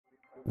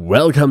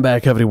Welcome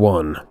back,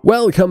 everyone.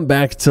 Welcome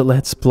back to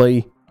Let's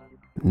Play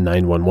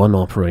 911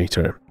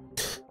 Operator.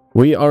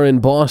 We are in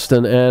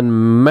Boston,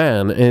 and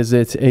man, is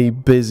it a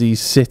busy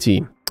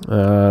city.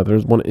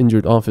 There's one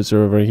injured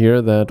officer over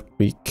here that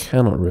we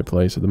cannot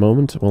replace at the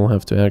moment. We'll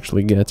have to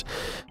actually get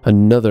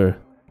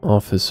another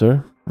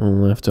officer.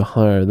 We'll have to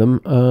hire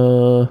them.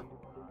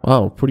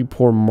 Wow, pretty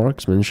poor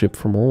marksmanship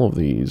from all of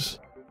these.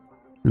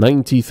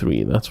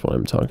 93, that's what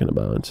I'm talking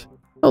about.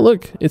 Oh,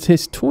 look, it's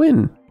his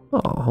twin.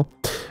 Aww.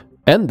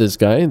 And this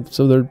guy,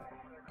 so they're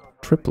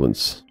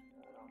triplets.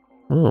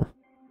 Oh.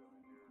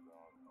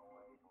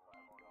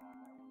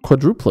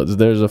 Quadruplets,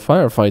 there's a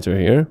firefighter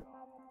here.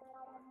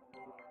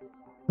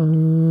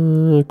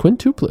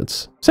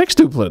 Quintuplets.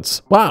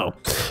 Sextuplets. Wow.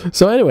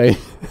 So anyway,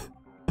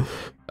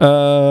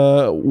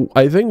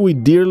 I think we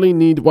dearly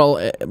need,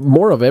 well,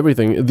 more of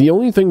everything. The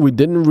only thing we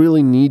didn't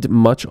really need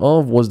much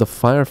of was the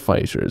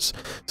firefighters.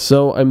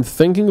 So I'm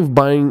thinking of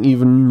buying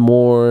even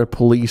more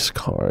police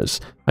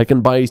cars. I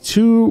can buy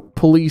 2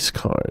 police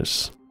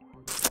cars.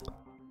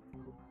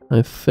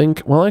 I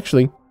think, well,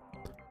 actually,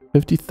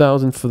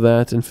 50,000 for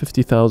that and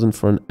 50,000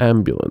 for an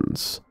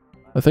ambulance.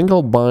 I think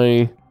I'll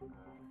buy,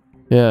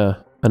 yeah,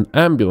 an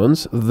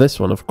ambulance. This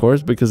one, of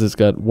course, because it's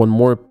got one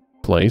more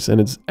place and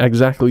it's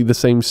exactly the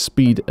same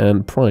speed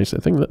and price. I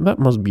think that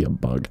must be a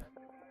bug.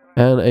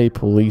 And a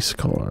police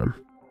car.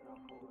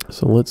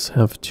 So let's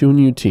have 2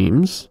 new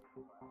teams.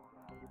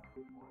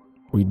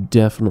 We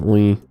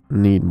definitely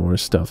need more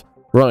stuff.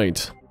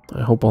 Right.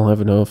 I hope I'll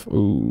have enough.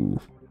 Ooh.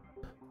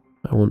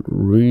 I won't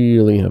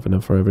really have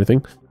enough for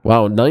everything.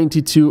 Wow,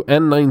 92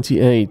 and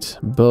 98.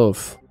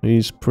 Both.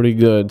 He's pretty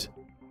good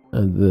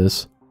at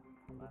this.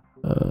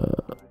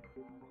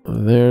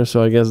 There,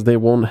 so I guess they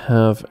won't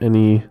have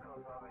any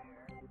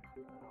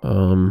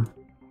you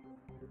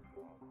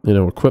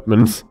know,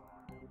 equipment.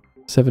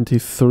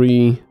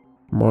 73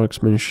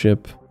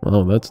 marksmanship.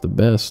 Wow, that's the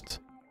best.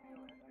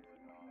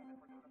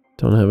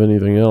 Don't have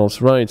anything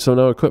else. Right, so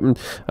no equipment.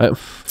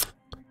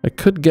 I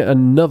could get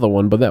another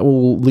one, but that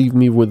will leave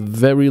me with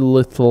very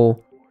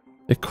little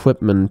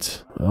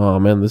equipment. Oh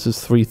man, this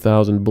is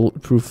 3,000.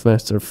 Bulletproof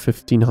vests are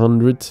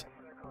 1,500.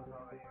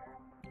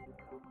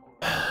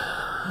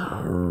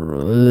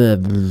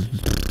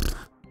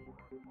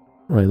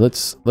 Right,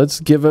 let's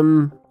give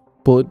him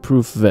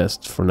bulletproof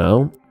vests for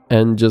now,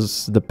 and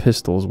just the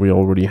pistols we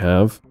already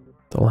have.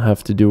 They'll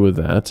have to do with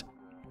that.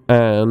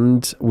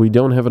 And we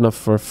don't have enough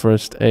for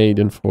first aid,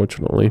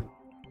 unfortunately.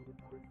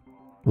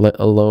 Let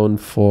alone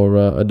for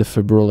a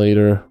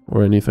defibrillator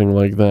or anything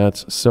like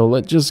that. So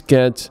let's just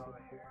get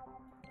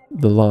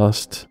the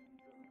last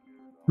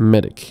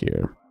medic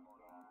here.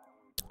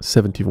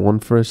 71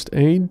 first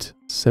aid,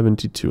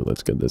 72.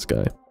 Let's get this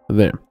guy.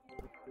 There.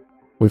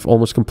 We've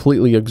almost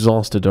completely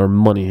exhausted our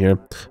money here.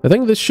 I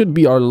think this should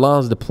be our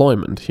last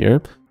deployment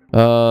here.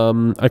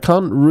 I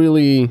can't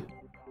really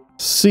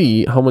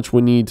see how much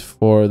we need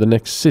for the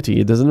next city.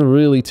 It doesn't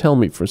really tell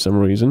me for some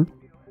reason.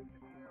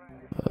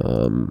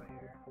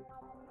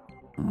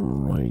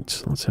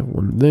 Right, let's have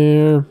one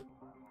there.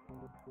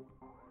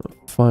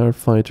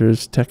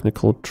 Firefighters,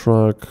 technical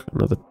truck,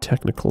 another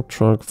technical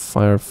truck,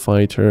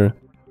 firefighter.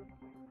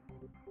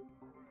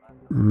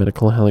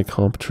 Medical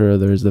helicopter,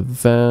 there's the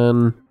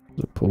van,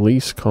 the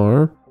police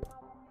car.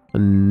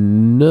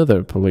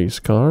 Another police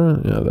car,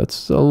 yeah,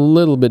 that's a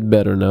little bit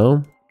better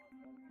now.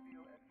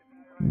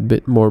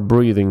 Bit more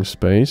breathing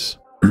space.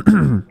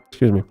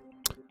 Excuse me.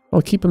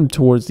 I'll keep them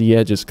towards the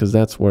edges because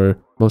that's where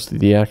most of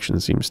the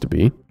action seems to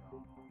be.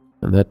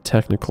 And that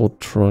technical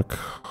truck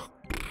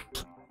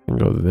can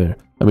go there.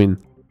 I mean,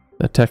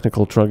 that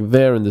technical truck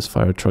there and this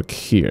fire truck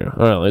here.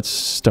 Alright, let's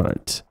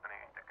start.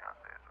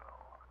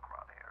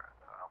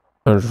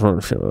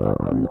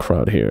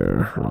 Crowd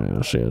here.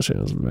 Yes,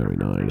 very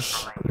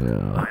nice.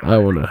 Yeah, I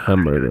want a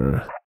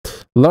hamburger.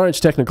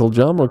 Large technical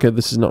job. Okay,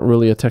 this is not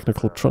really a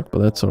technical truck, but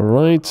that's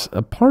alright.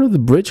 A part of the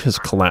bridge has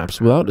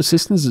collapsed. Without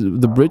assistance,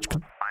 the bridge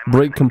could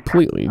break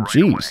completely.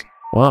 Jeez.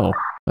 Wow.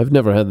 I've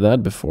never had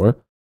that before.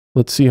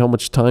 Let's see how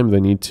much time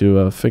they need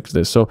to fix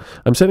this. So,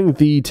 I'm sending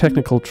the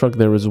technical truck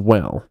there as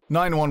well.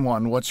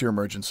 911, what's your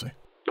emergency?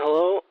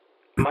 Hello?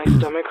 My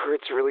stomach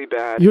hurts really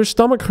bad. Your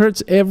stomach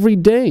hurts every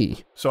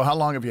day. So how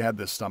long have you had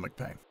this stomach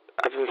pain?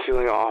 I've been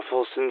feeling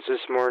awful since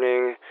this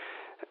morning,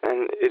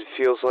 and it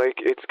feels like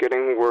it's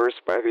getting worse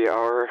by the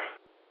hour.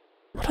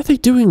 What are they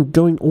doing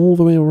going all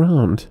the way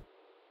around?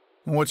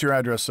 What's your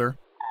address, sir?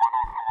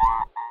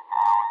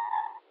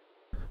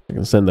 I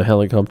can send the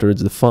helicopter,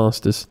 it's the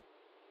fastest.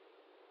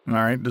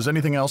 Alright, does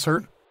anything else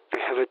hurt? I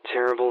have a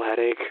terrible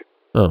headache.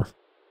 Oh.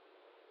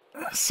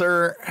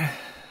 Sir,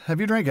 have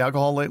you drank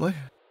alcohol lately?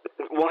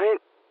 What?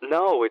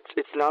 No,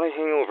 it's not a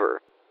hangover.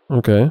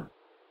 Okay.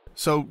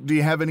 So, do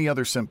you have any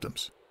other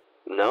symptoms?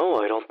 No,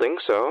 I don't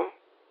think so.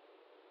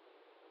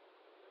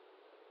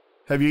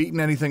 Have you eaten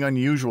anything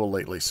unusual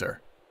lately, sir?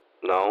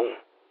 No,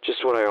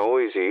 just what I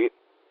always eat.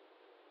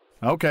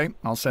 Okay,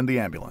 I'll send the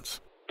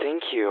ambulance.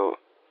 Thank you.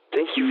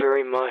 Thank you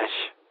very much.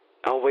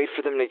 I'll wait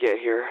for them to get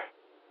here.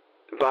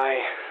 Bye.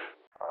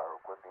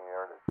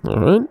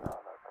 Alright.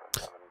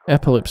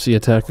 Epilepsy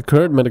attack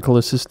occurred. Medical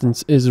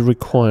assistance is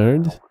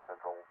required.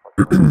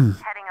 Heading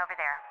over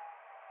there.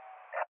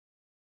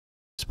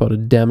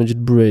 Spotted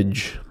damaged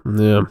bridge.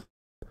 Yeah.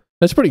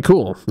 That's pretty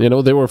cool. You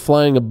know, they were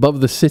flying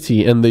above the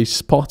city and they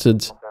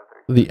spotted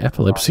the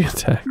epilepsy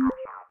attack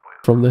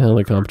from the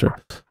helicopter.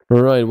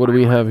 Alright, what do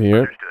we have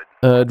here?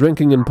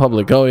 Drinking in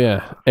public. Oh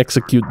yeah,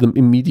 execute them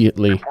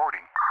immediately.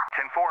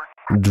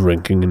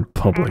 Drinking in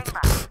public.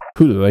 Pfft,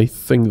 who do they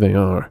think they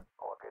are?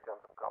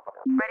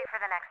 Ready for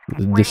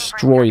the next.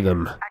 Destroy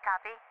them. I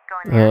copy.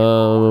 Going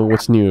there.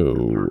 What's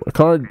new? A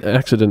car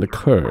accident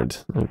occurred.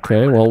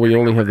 Okay, well, we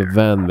only have the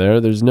van there.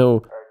 There's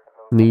no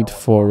need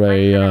for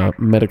a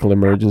medical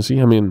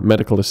emergency. I mean,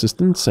 medical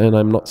assistance, and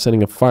I'm not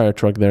sending a fire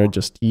truck there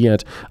just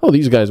yet. Oh,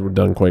 these guys were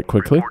done quite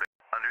quickly.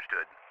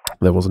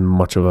 There wasn't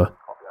much of a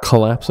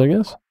collapse, I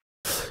guess.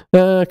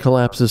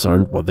 Collapses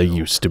aren't what they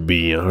used to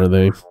be, are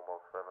they?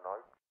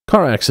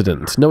 Car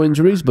accident. No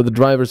injuries, but the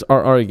drivers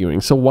are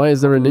arguing. So why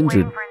is there an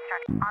injured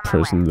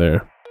person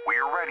there?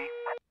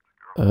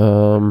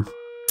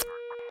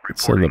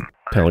 Let's send the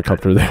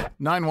helicopter there.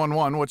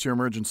 911, what's your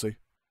emergency?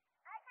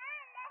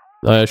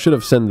 I should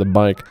have sent the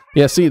bike.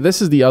 Yeah, see,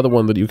 this is the other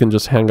one that you can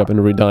just hang up and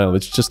redial.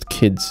 It's just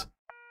kids.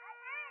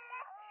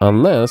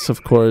 Unless,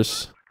 of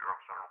course...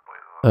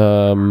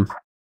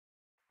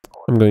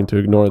 I'm going to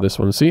ignore this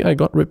one. See, I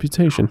got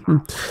reputation.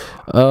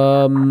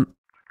 I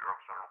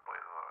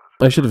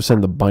should have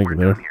sent the bike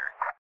there.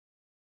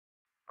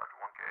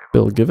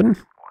 Bill given?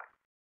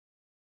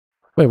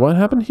 Wait, what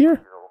happened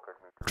here?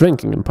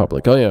 Drinking in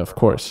public. Oh yeah, of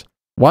course.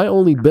 Why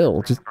only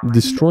Bill? Just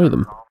destroy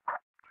them.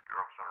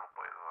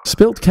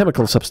 Spilled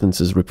chemical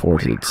substances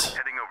reported.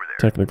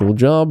 Technical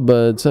job,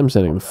 but I'm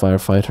sending the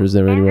firefighters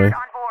there anyway.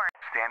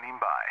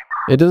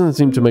 It doesn't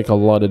seem to make a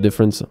lot of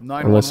difference,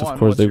 unless of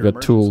course they've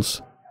got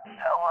tools.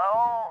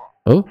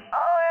 Hello? Oh? Oh,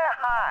 yeah,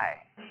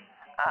 hi.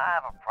 I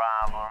have a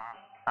problem.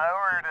 I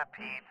ordered a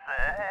pizza,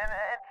 and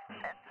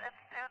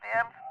it's too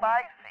damn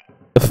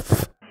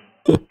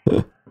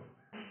spicy.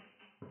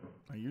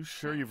 Are you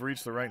sure you've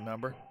reached the right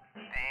number?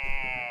 Damn.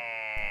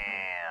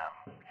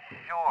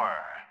 Sure.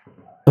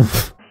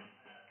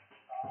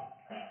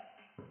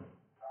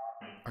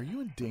 Are you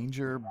in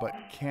danger but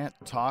can't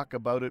talk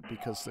about it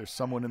because there's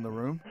someone in the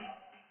room?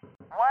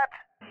 What?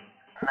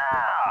 No,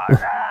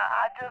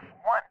 I just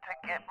want to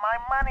get my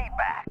money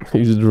back.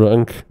 He's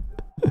drunk.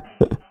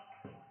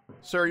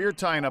 Sir, you're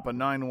tying up a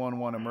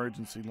 911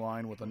 emergency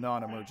line with a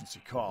non-emergency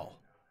call.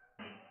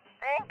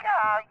 Think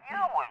how you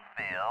would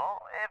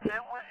feel if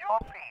it was your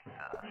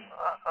pizza.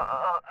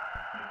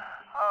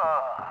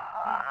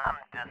 I'm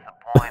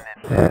disappointed.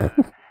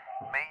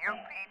 May your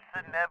pizza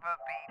never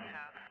be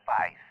too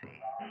spicy.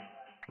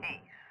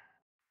 Peace.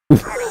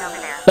 Heading over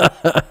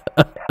there.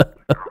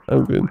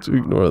 I'm going to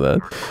ignore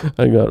that.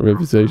 I got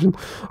reputation.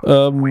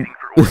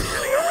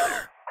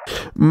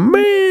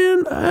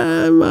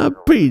 Man, my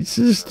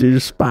pizza's too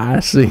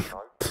spicy.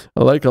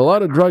 Like a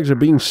lot of drugs are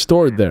being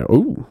stored there.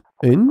 Ooh,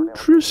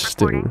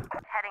 interesting.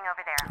 Heading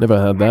over there. Never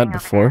had that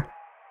before.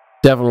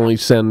 Definitely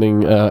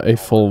sending a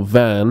full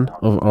van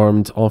of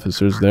armed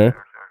officers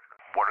there.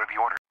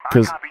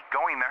 Because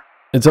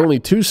it's only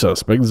 2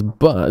 suspects,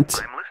 but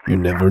you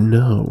never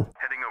know.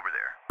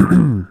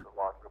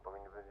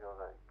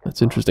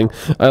 That's interesting.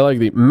 I like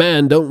the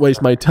 "man, don't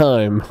waste my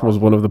time" was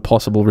one of the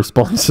possible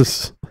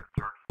responses.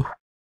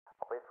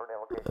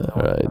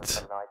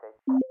 Alright.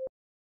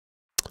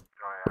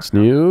 What's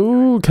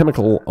new?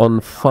 Chemical on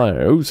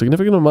fire. Ooh,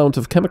 significant amount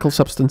of chemical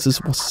substances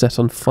was set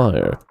on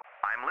fire.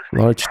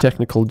 Large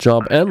technical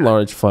job and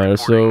large fire,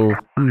 so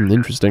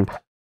interesting.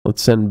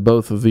 Let's send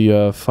both of the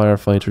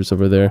firefighters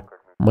over there.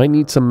 Might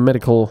need some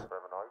medical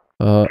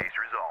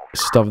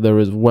stuff there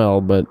as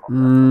well, but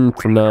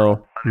for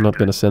now, I'm not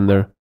gonna send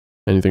there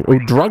anything. Oh,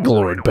 drug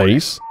lord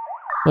base.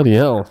 Bloody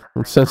hell!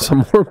 Let's send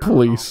some more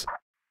police.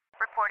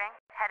 Reporting.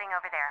 Heading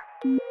over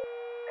there.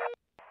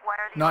 What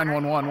are the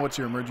 911, what's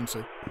your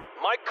emergency?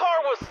 My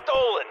car was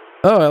stolen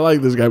Oh, I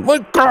like this guy. My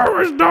car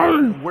was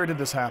stolen! Where did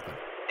this happen?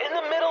 in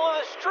the middle of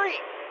the street.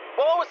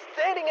 While I was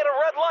standing at a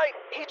red light,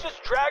 he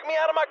just dragged me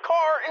out of my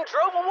car and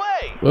drove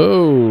away.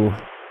 Whoa.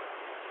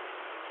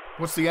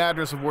 What's the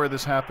address of where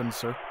this happened,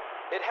 sir?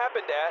 It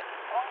happened at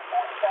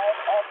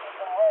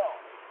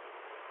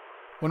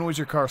When was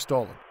your car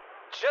stolen?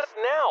 just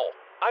now.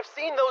 I've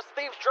seen those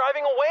thieves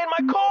driving away in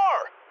my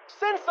car.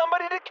 Send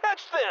somebody to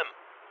catch them.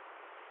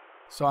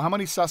 So how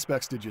many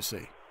suspects did you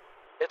see?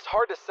 It's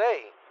hard to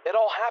say. It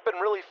all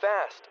happened really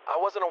fast. I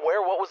wasn't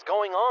aware what was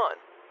going on.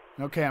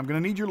 Okay, I'm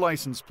gonna need your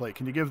license plate.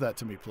 Can you give that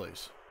to me,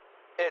 please?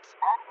 It's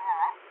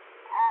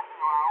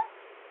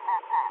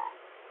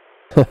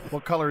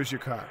What color is your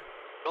car?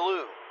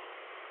 blue.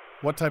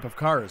 What type of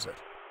car is it?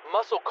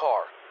 Muscle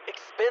car.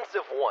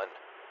 Expensive one.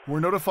 We're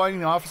notifying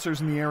the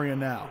officers in the area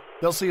now.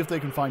 They'll see if they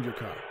can find your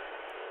car.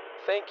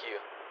 Thank you.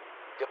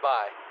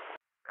 Goodbye.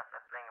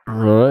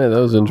 Alright, that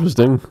was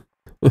interesting.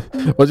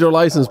 What's your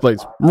license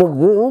plates?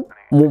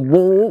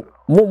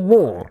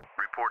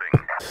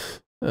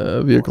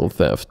 Vehicle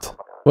theft.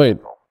 Wait,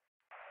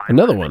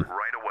 another one.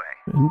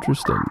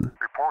 Interesting.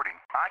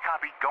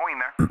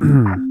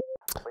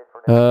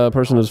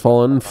 Person has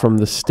fallen from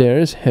the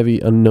stairs. Heavy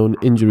unknown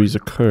injuries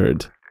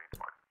occurred.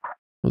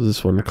 What's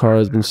this one? The car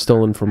has been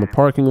stolen from a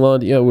parking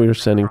lot. Yeah, we're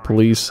sending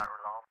police.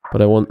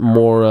 But I want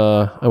more,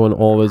 I want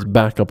all this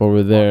backup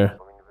over there.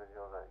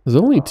 There's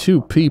only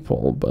 2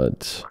 people,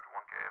 but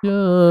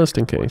just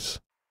in case.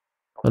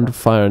 Under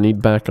fire,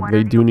 need backup.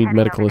 They do need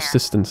medical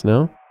assistance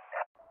now.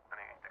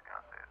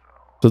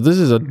 So this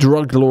is a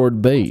drug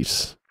lord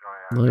base.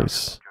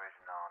 Nice.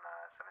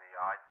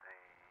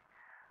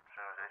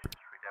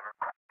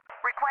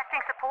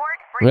 Requesting support.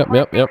 Yep.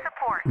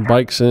 Support.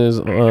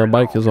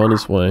 Bike is on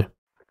its way.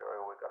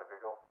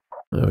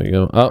 There we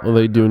go. Oh,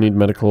 they do need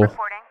medical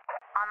Reporting.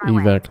 On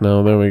my way. evac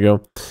now. There we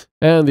go.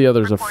 And the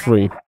others are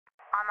free. On my way.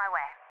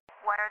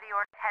 What are the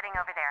orders heading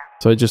over there?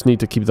 So I just need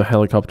to keep the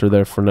helicopter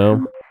there for now.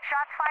 Shots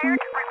fired.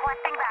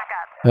 Requesting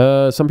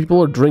backup. Some people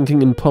are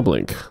drinking in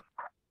public.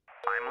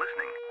 I'm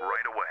listening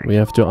right away. We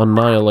have to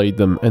annihilate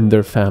them and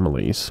their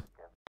families.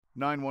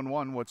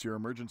 911, what's your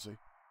emergency?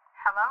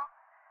 Hello?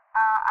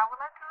 I would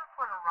like to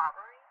report a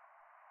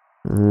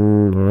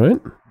robbery.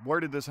 Alright. Where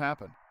did this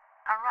happen?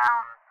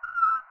 Around...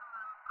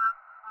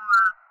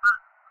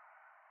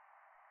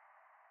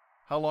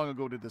 How long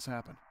ago did this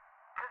happen?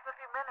 just a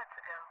few minutes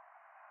ago.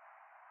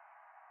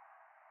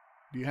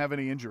 Do you have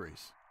any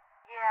injuries?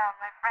 Yeah,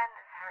 my friend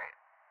is hurt.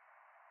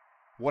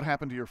 What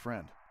happened to your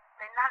friend?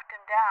 They knocked him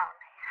down.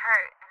 He's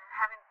hurt and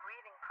having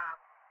breathing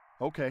problems.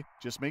 Okay,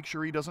 just make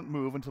sure he doesn't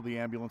move until the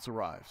ambulance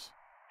arrives.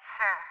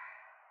 Sure.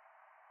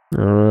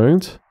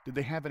 Alright. Did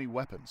they have any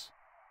weapons?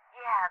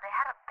 Yeah, they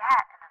had a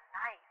bat and a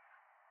knife.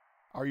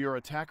 Are your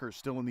attackers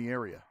still in the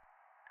area? I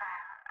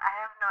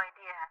have no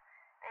idea.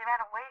 They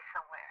ran away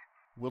somewhere.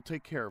 We'll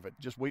take care of it.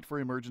 Just wait for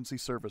emergency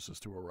services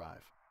to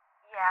arrive.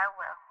 Yeah, I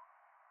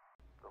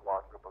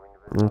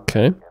will.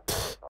 Okay. Injured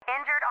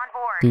on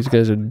board. These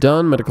guys are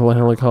done. Medical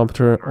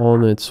helicopter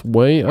on its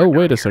way. Oh,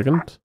 wait a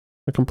second.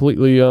 I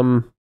completely,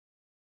 Oh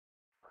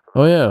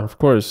yeah, of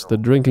course, the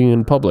drinking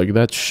in public.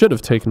 That should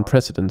have taken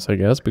precedence, I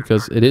guess,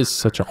 because it is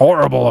such a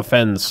horrible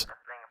offense.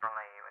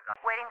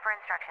 Waiting for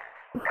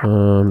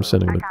instructions. I'm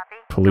sending the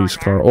police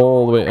car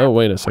all the way. Oh,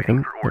 wait a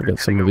second. I've got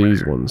some of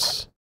these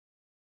ones.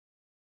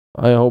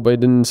 I hope I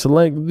didn't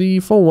select the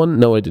full one.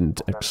 No, I didn't.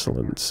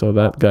 Excellent. So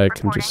that guy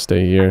can just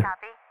stay here.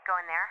 Copy. Go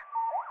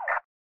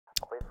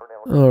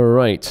in there.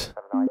 Alright.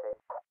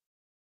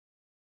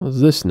 What's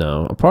this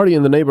now? A party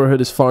in the neighborhood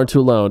is far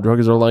too loud.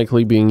 Drugs are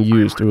likely being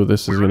used. Ooh,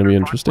 this is going to be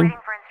interesting. Waiting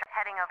for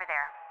heading over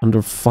there.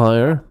 Under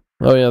fire.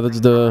 Oh yeah, that's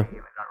the...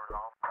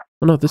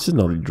 Oh no, this is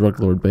not a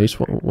drug lord base.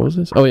 What was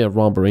this? Oh yeah,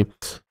 robbery.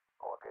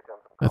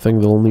 I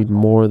think they'll need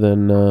more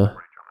than...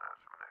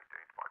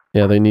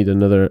 Yeah, they need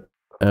another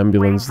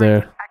ambulance there.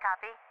 I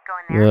copy. Go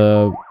in there.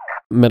 The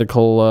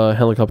medical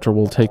helicopter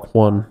will take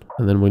one,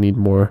 and then we need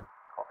more.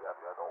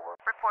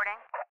 Reporting.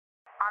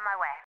 On my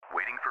way.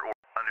 Waiting for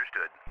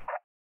understood.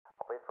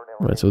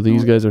 Right, so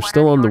these guys are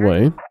still on the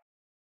way.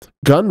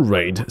 Gun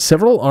raid.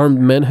 Several armed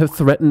men have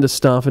threatened the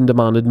staff and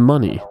demanded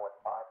money.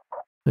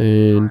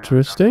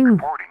 Interesting.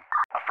 Reporting.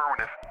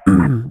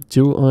 Affirmative.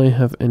 Do I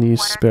have any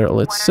spare?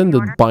 Let's send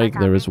a bike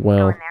there as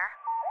well.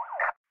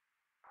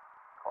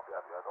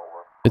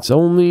 It's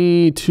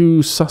only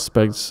 2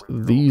 suspects.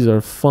 These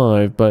are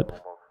 5,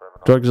 but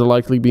drugs are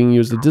likely being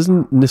used. It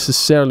doesn't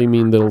necessarily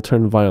mean they'll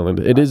turn violent.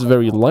 It is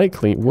very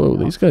likely. Whoa,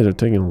 these guys are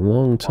taking a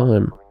long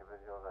time.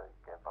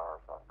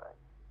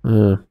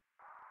 Right.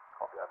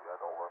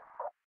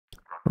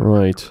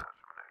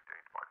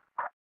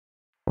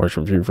 On my way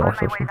to the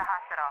hospital.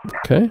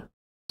 Okay.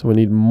 So we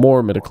need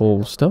more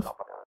medical stuff.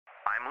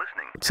 I'm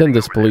listening. Send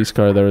this police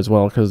car there as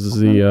well, because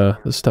the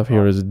stuff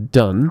here is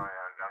done.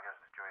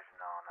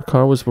 The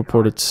car was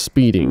reported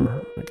speeding.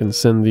 I can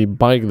send the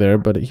bike there,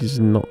 but he's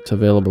not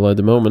available at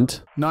the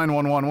moment.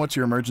 911, what's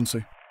your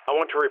emergency? I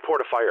want to report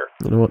a fire.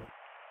 You know what?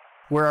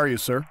 Where are you,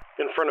 sir?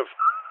 In front of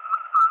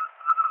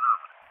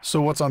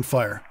So what's on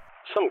fire?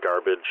 some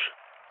garbage.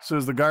 So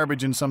is the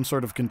garbage in some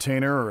sort of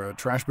container or a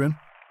trash bin?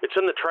 It's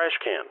in the trash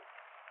can.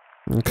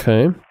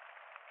 Okay.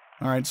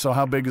 Alright, so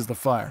how big is the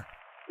fire?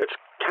 It's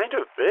kind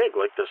of big,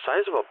 like the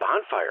size of a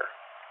bonfire.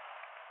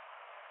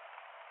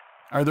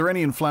 Are there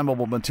any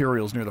inflammable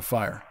materials near the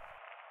fire?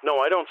 No,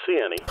 I don't see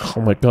any.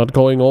 Oh my god,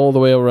 going all the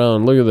way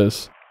around. Look at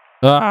this.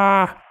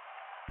 Ah!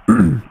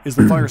 Is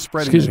the fire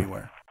spreading Excuse me.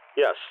 anywhere?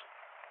 Yes.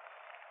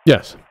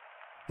 Yes.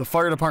 The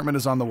fire department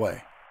is on the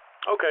way.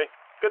 Okay,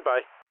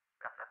 goodbye.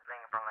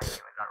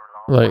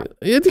 Like,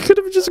 it could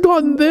have just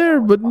gone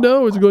there, but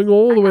no, it's going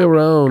all the way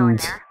around.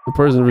 The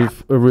person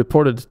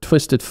reported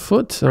twisted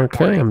foot.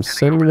 Okay, I'm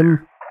sending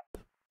them.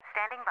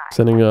 Standing by.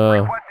 Sending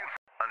a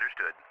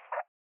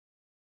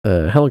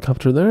Understood.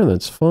 helicopter there,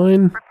 that's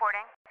fine.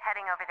 Reporting.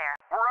 Heading over there.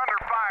 We're under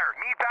fire.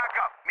 Need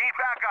backup. Need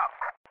backup.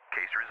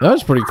 Case resolved. That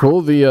was pretty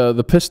cool.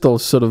 The pistol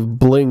sort of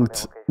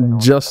blinked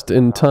just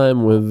in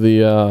time with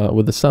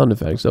the sound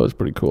effects. That was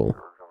pretty cool.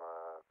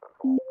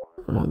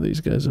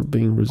 These guys are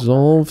being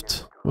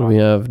resolved. What do we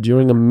have?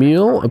 During a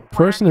meal, a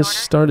person has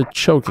started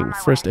choking.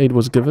 First aid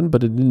was given,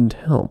 but it didn't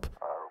help.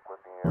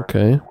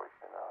 Okay.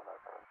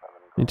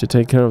 Need to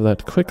take care of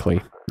that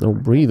quickly. No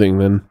breathing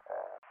then.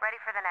 Ready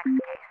for the next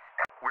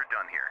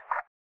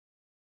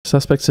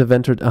Suspects have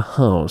entered a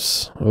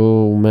house.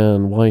 Oh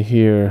man, why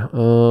here?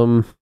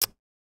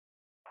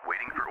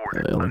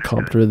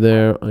 Helicopter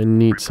there. I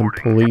need some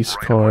police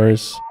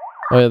cars.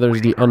 Oh yeah,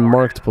 there's the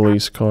unmarked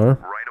police car.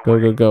 Go,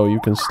 go, go. You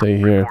can stay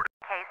here.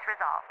 Case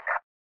resolved.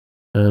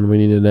 And we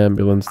need an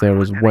ambulance there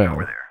as well.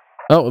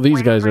 Oh,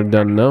 these guys are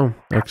done now.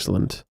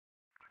 Excellent.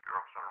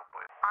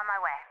 On my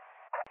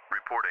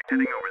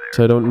way.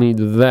 So I don't need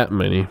that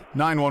many.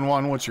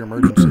 911, what's your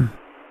emergency?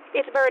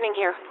 It's burning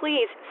here.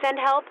 Please, send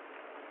help.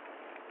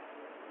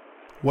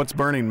 What's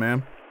burning,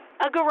 ma'am?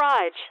 A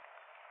garage.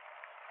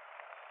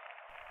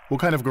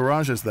 What kind of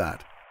garage is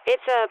that?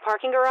 It's a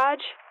parking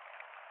garage.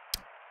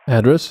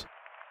 Address?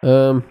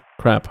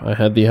 Crap. I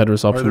had the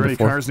address option Are there any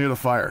before. cars near the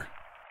fire?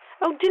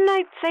 Oh, didn't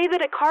I say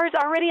that a car's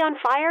already on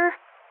fire?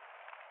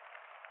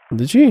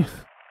 Did she?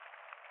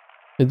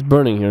 It's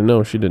burning here.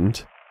 No, she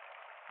didn't.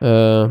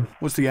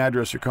 What's the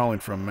address you're calling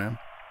from, ma'am?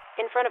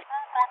 In front of...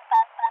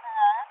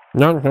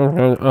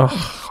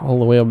 Oh, all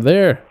the way up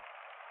there.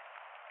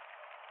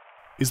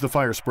 Is the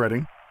fire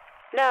spreading?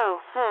 No,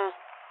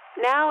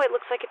 Now it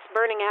looks like it's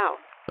burning out.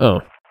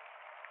 Oh.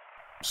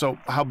 So,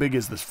 how big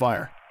is this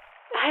fire?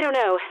 I don't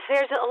know.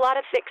 There's a lot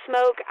of thick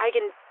smoke. I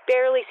can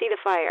barely see the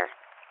fire.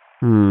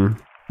 Oh.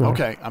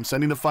 Okay, I'm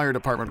sending the fire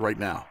department right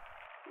now.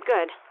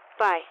 Good.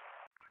 Bye.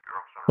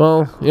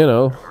 Well, you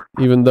know,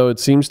 even though it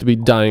seems to be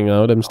dying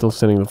out, I'm still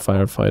sending the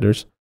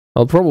firefighters.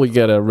 I'll probably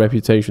get a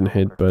reputation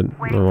hit, but oh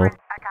well. I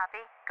copy.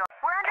 Go.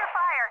 We're under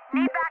fire.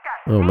 Need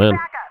backup. Oh man.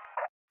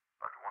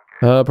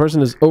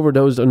 Person is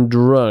overdosed on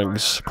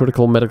drugs.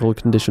 Critical medical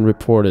condition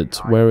reported.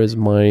 Where is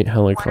my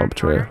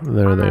helicopter?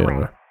 There they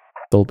are.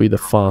 They'll be the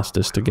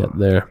fastest to get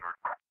there.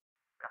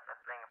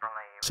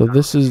 So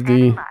this is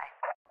the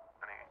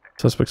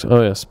suspects.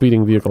 Oh yeah,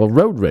 speeding vehicle.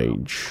 Road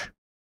rage.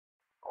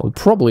 Will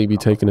probably be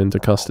taken into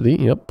custody.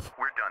 Yep.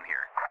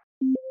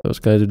 Those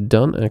guys are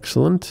done.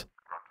 Excellent.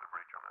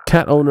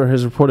 Cat owner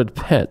has reported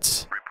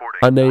pets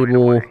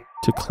unable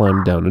to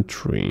climb down a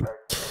tree.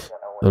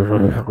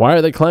 Why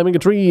are they climbing a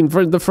tree in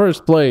the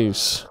first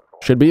place?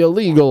 Should be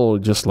illegal,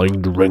 just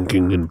like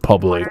drinking in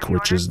public,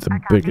 which is the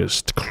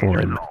biggest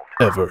crime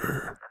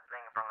ever.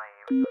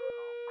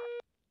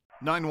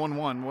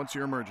 911, what's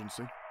your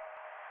emergency?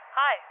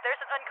 Hi, there's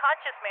an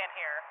unconscious man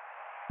here.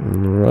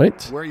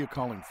 Right. Where are you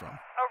calling from?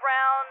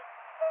 Around...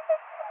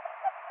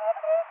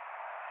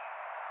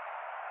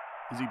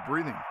 Is he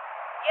breathing?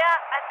 Yeah,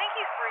 I think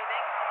he's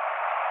breathing.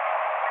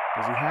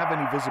 Does he have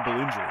any visible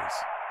injuries?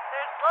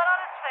 There's blood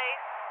on his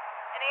face,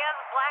 and he has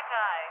a black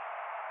eye.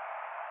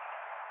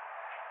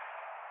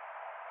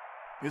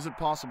 Is it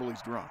possible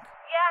he's drunk?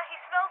 Yeah, he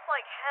smells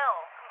like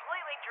hell.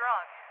 Completely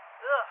drunk.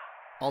 Ugh.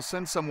 I'll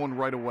send someone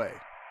right away.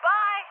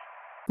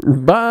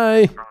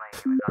 Bye!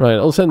 Right,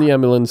 I'll send the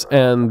ambulance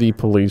and the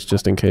police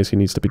just in case he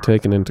needs to be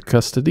taken into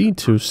custody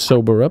to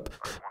sober up.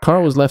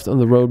 Car was left on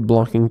the road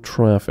blocking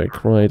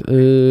traffic. Right,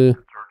 this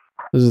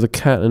is the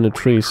cat in a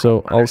tree,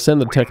 so I'll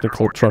send the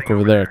technical truck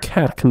over there.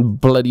 Cat can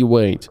bloody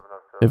wait.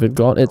 If it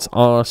got its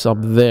arse up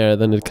there,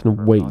 then it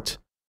can wait.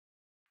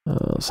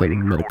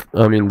 Send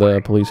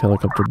the police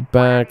helicopter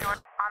back. On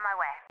my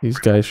way. These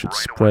guys should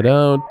spread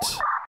out. On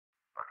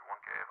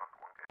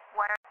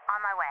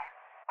my way.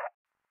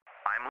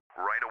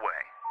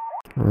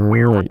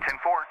 Alright.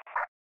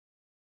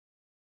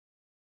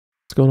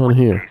 What's going on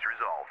here?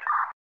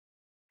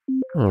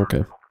 Oh,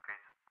 okay.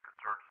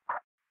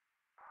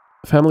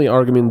 Family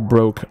argument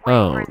broke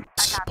out.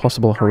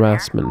 Possible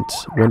harassment.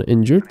 One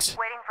injured.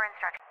 Waiting for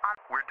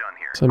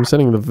instructions. So I'm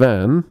sending the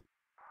van.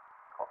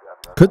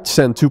 Could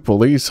send two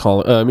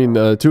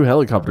two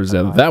helicopters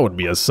there. That would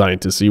be a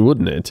sight to see,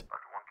 wouldn't it?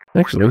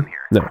 Actually,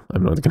 no,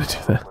 I'm not gonna do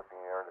that.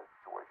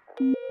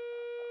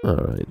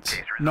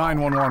 Alright.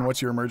 911,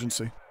 what's your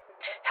emergency?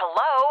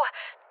 Hello?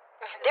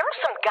 There are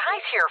some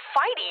guys here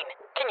fighting.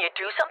 Can you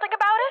do something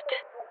about it?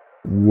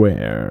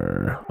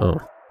 Where? Oh.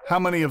 How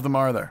many of them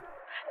are there?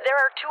 There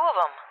are 2 of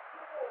them.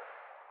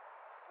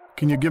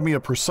 Can you give me a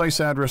precise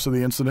address of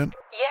the incident?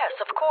 Yes,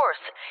 of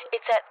course.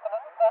 It's at...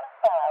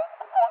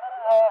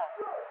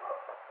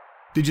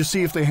 Did you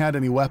see if they had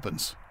any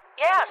weapons?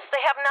 Yes,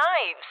 they have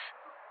knives.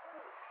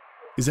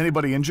 Is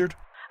anybody injured?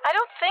 I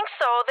don't think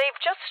so. They've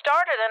just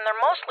started and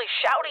they're mostly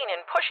shouting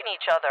and pushing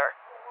each other.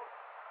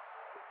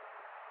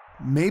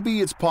 Maybe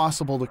it's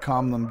possible to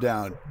calm them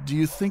down. Do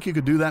you think you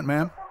could do that,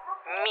 ma'am?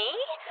 Me?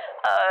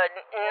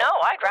 No,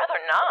 I'd rather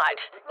not.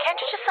 Can't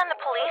you just send the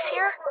police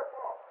here?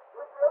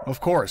 Of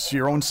course,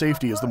 your own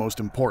safety is the most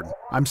important.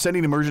 I'm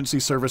sending emergency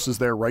services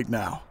there right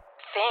now.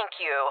 Thank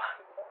you.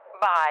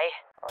 Bye.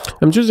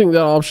 I'm choosing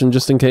that option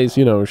just in case,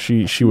 you know,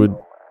 she would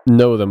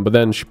know them, but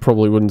then she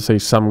probably wouldn't say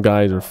some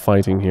guys are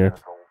fighting here.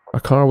 A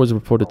car was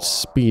reported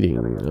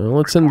speeding.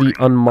 Let's send the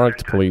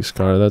unmarked police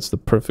car. That's the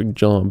perfect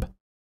job.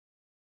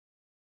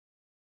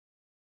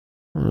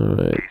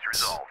 Alright.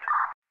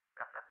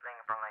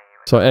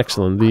 So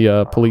excellent.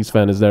 The police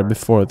van is there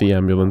before the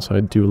ambulance.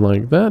 I do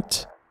like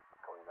that.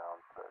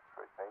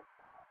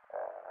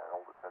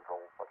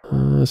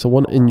 So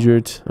one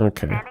injured.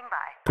 Okay. Standing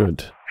by.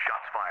 Good.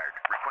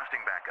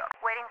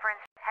 Waiting for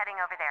heading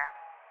over there.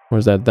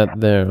 Where's that? That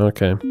there.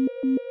 Okay.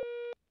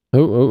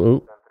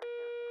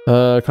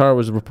 Car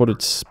was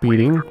reported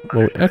speeding.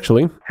 Well,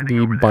 actually,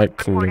 the bike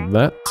can get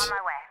that.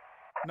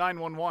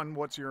 911,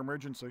 what's your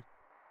emergency?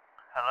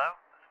 Hello?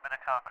 There's been a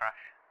car crash.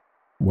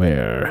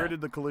 Where? Where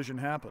did the collision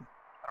happen?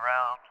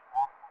 Around.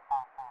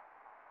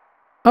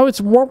 Oh, it's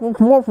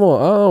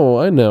Oh,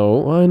 I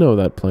know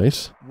that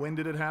place. When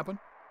did it happen?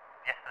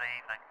 Yesterday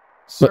evening.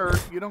 Sir,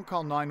 you don't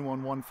call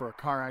 911 for a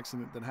car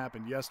accident that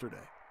happened yesterday.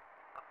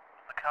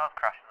 The car's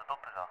crashed and the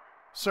bumper's off.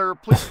 Sir,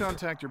 please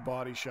contact your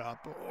body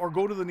shop or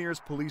go to the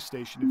nearest police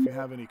station if you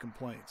have any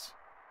complaints.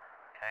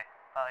 Okay,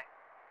 bye.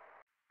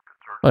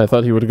 I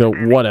thought he would go,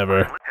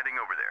 whatever.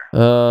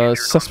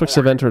 Suspects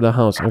have entered the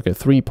house. Okay,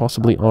 3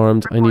 possibly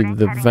armed. I need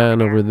the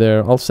van over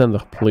there. I'll send the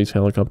police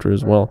helicopter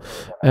as well.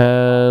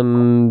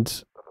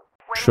 And...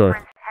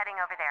 sure.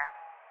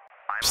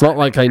 It's not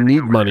like I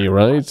need money,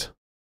 right?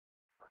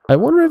 I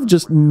wonder if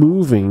just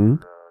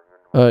moving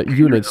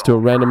units to a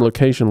random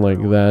location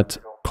like that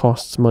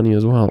costs money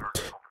as well.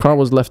 Car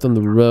was left on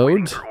the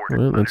road.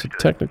 Well, that's a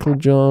technical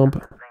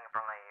job.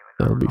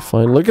 That'll be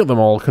fine. Look at them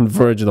all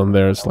converged on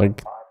there. It's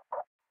like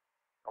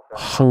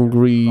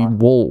hungry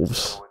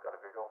wolves.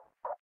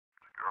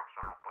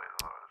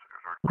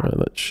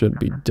 That should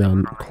be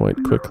done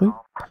quite quickly.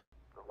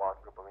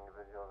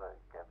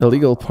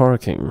 Illegal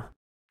parking.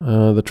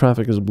 The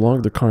traffic is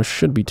blocked. The car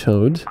should be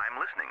towed.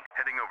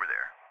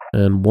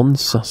 And 1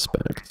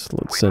 suspect.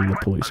 Let's send the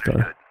police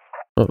car.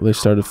 Oh, they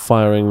started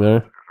firing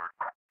there.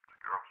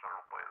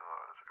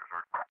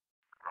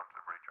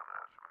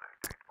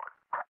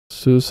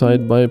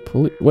 Suicide by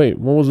police. Wait,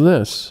 what was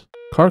this?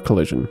 Car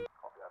collision.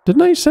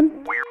 Didn't I send...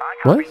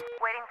 what?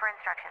 Waiting for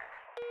instructions.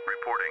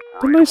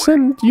 Didn't I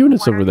send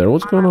units over there?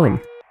 What's going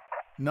on?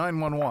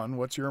 911,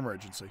 what's your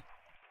emergency?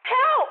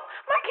 Help!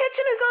 My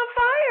kitchen is on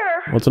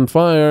fire! What's on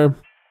fire?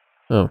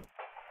 Oh.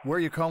 Where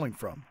are you calling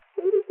from?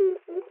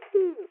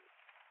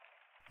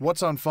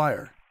 What's on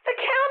fire? The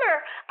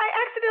counter! I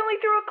accidentally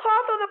threw a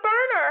cloth on the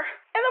burner,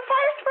 and the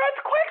fire spreads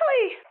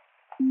quickly!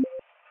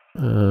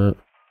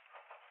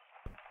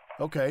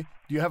 Okay,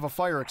 do you have a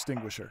fire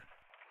extinguisher?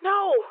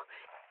 No!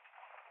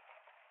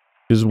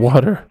 Is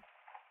water.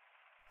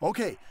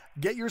 Okay,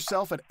 get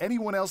yourself and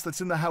anyone else that's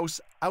in the house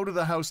out of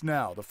the house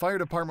now. The fire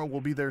department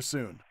will be there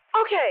soon.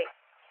 Okay.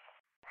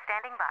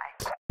 Standing by.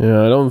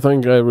 Yeah, I don't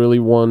think I really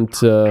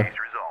want a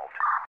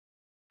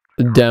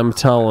damn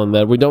towel on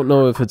that. We don't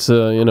know if it's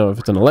a, you know, if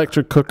it's an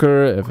electric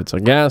cooker, if it's a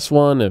gas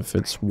one, if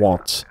it's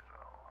what.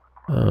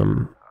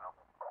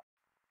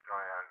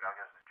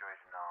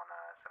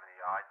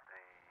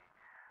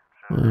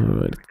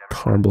 Alright,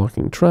 car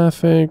blocking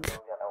traffic.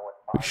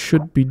 We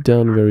should be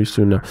done very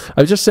soon now.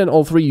 I've just sent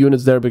all 3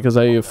 units there because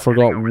I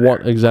forgot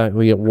what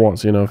exactly it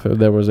was, you know, if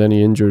there was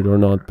any injured or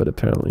not, but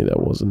apparently there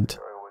wasn't.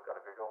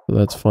 So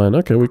that's fine.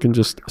 Okay, we can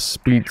just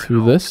speed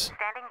through this.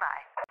 Standing by.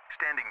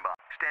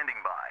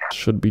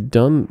 Should be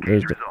done.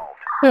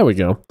 There we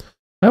go.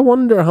 I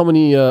wonder how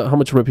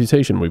much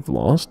reputation we've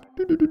lost.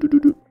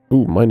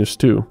 Ooh,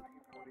 -2.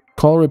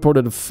 Call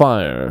reported a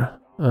fire.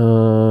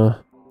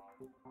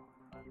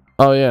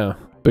 Oh yeah,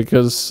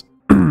 because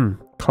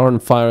car on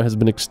fire has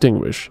been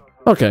extinguished.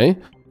 Okay,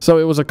 so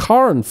it was a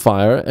car on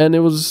fire and it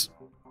was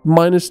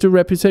 -2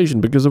 reputation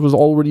because it was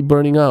already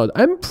burning out.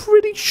 I'm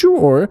pretty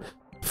sure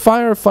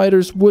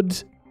firefighters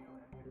would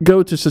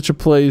go to such a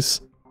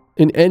place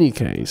in any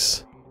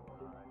case.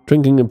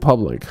 Drinking in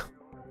public.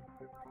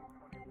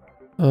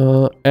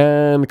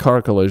 And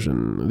car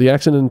collision. The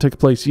accident took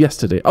place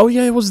yesterday. Oh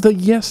yeah, it was the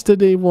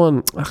yesterday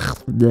one.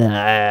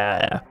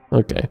 Ugh,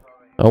 okay.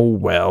 Oh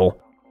well.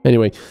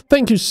 Anyway,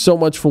 thank you so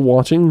much for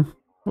watching.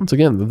 Once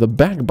again, the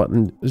back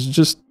button is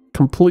just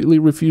completely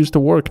refused to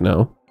work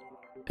now.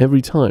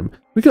 Every time.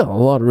 We got a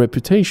lot of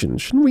reputation.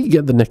 Shouldn't we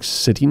get the next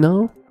city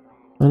now?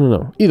 I don't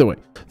know. Either way,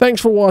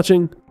 thanks for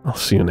watching. I'll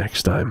see you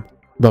next time.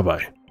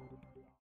 Bye-bye.